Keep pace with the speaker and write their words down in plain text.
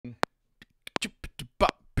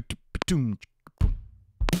doom.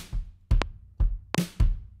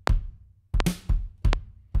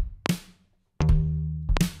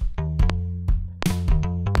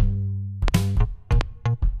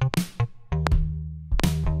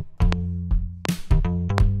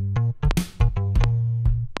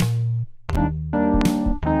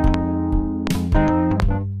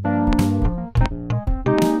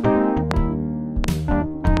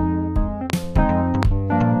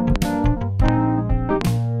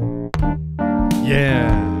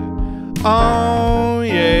 Yeah, oh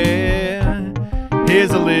yeah,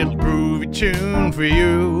 here's a little groovy tune for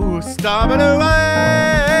you. Stop it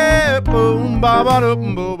away, boom, ba ba doo,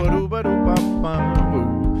 boo ba doo ba doo ba ba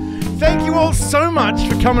boo. Thank you all so much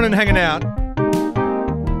for coming and hanging out.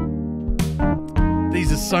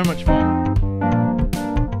 These are so much fun.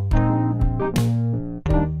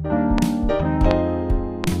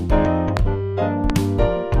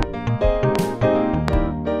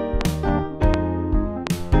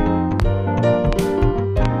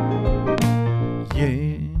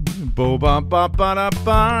 Bo ba ba ba da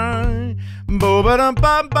ba, bo ba da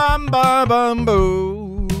ba ba ba ba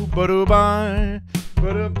boo, ba do ba,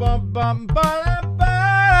 ba da ba ba ba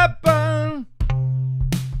ba ba.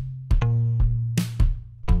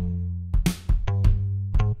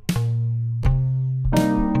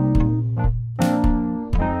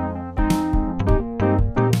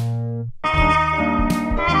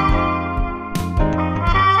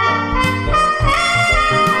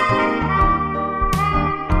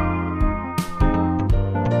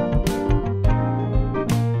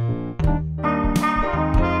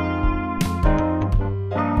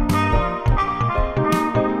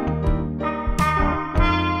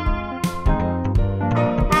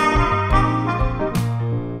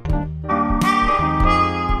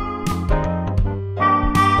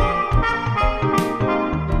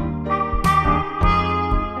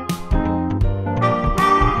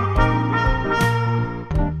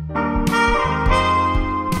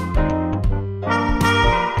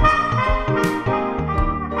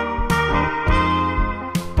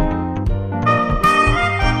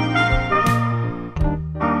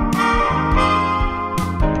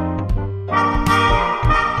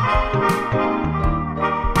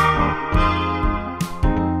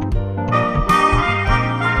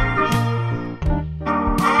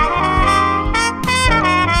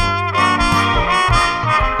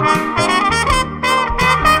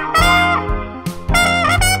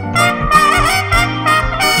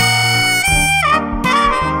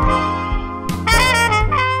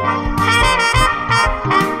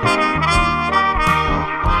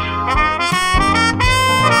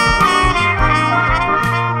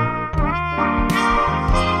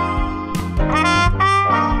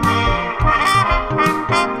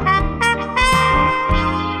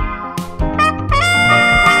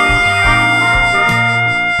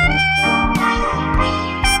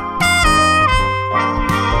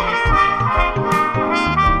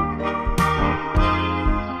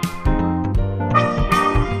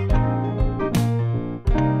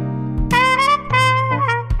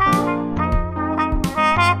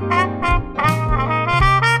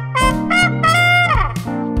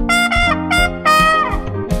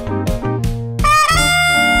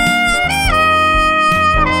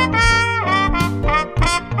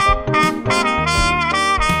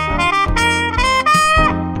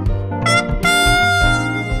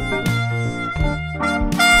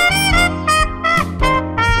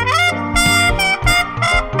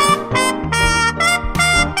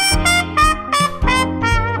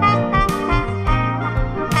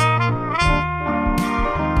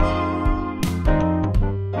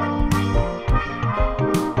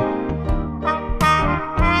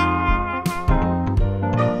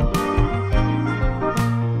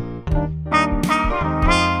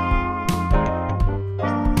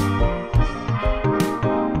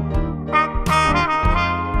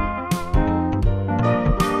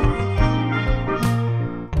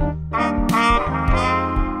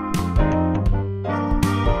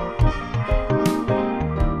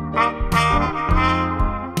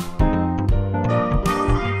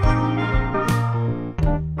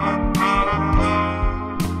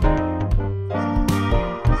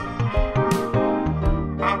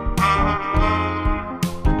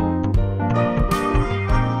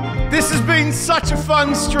 This has been such a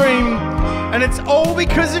fun stream, and it's all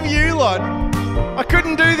because of you lot. I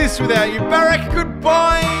couldn't do this without you. Barak,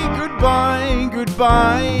 goodbye, goodbye,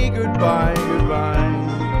 goodbye, goodbye, goodbye.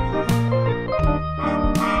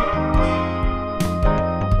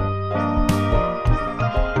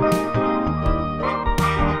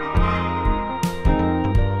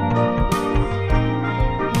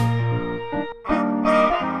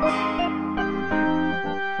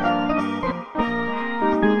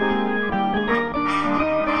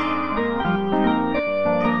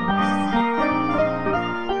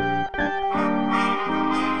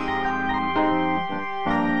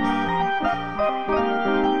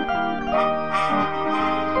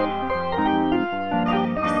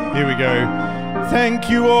 Here we go. Thank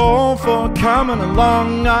you all for coming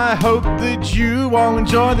along. I hope that you all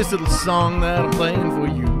enjoy this little song that I'm playing for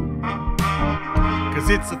you. 'Cause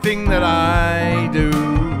it's a thing that I do.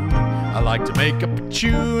 I like to make up a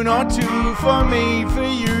tune or two for me, for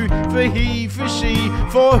you, for he, for she,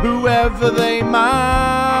 for whoever they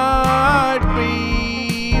might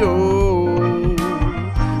be. Oh,